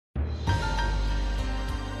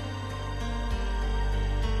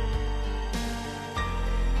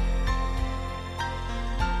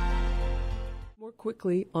more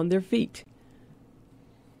quickly on their feet.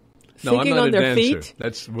 No, Thinking I'm not on a their dancer.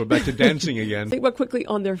 feet. We're back to dancing again. Think about quickly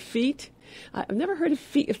on their feet. I've never heard of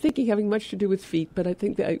thinking having much to do with feet, but I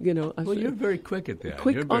think that, Well, you're very quick at that.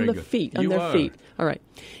 Quick You're on very the good. feet, on You their are. feet. All right.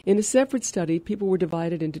 In a separate study, people were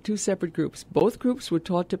divided into two separate groups. Both groups were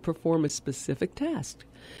taught to perform a specific task.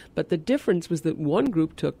 But the difference was that one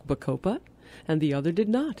group took Bacopa and the other did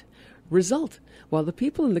not. Result, while the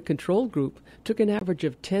people in the control group took an average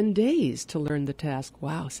of 10 days to learn the task.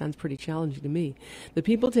 Wow, sounds pretty challenging to me. The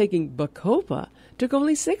people taking Bacopa took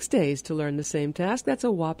only 6 days to learn the same task. That's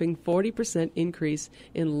a whopping 40% increase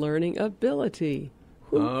in learning ability.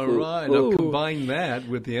 All right. Now combine that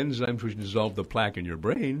with the enzymes which dissolve the plaque in your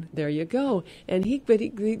brain. There you go. And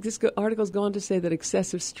this article's gone to say that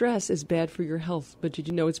excessive stress is bad for your health. But did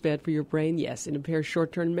you know it's bad for your brain? Yes. It impairs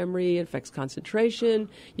short-term memory, it affects concentration.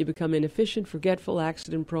 You become inefficient, forgetful,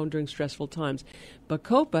 accident-prone during stressful times.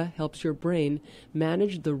 Bacopa helps your brain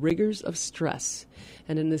manage the rigors of stress.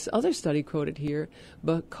 And in this other study quoted here,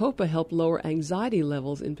 Bacopa helped lower anxiety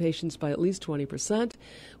levels in patients by at least 20%.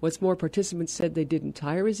 What's more, participants said they didn't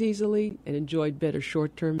tire as easily and enjoyed better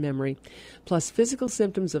short-term memory. Plus, physical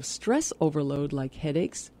symptoms of stress overload like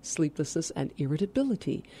headaches, sleeplessness, and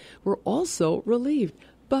irritability were also relieved.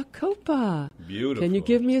 Bacopa. Beautiful. Can you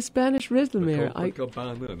give me a Spanish rhythm here?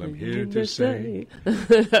 Bacopa, I'm here to say.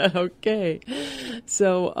 Okay.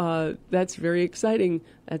 So that's very exciting.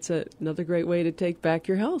 That's another great way to take back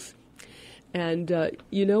your health. And,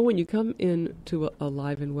 when you come into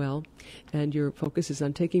Alive and Well and your focus is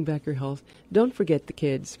on taking back your health, don't forget the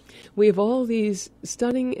kids. We have all these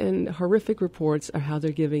stunning and horrific reports of how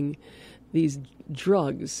they're giving these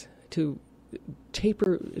drugs to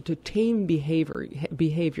tame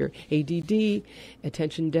behavior, ADD,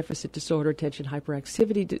 attention deficit disorder, attention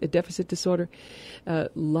hyperactivity deficit disorder,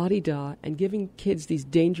 la-di-da, and giving kids these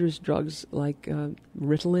dangerous drugs like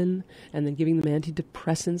Ritalin, and then giving them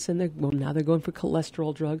antidepressants, and now they're going for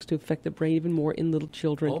cholesterol drugs to affect the brain even more in little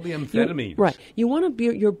children. All the amphetamines. Right. You want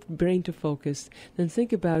your brain to focus, then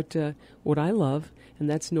think about what I love, and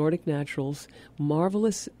that's Nordic Naturals,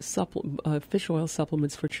 marvelous fish oil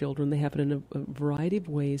supplements for children. They have it in a variety of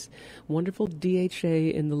ways. Wonderful DHA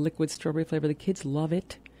in the liquid strawberry flavor. The kids love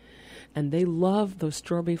it. And they love those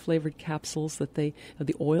strawberry-flavored capsules the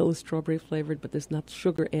oil is strawberry-flavored, but there's not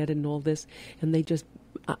sugar added and all this. And they just,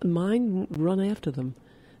 mine run after them.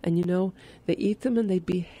 And, they eat them and they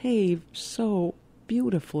behave so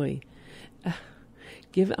beautifully.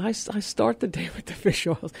 I start the day with the fish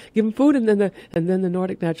oils. Give them food and then the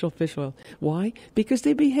Nordic Natural fish oil. Why? Because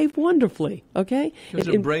they behave wonderfully. Okay. Because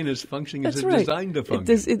their brain is functioning as it's designed to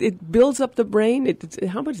function. It builds up the brain.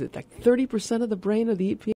 How much is it? Like 30% of the brain of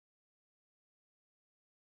the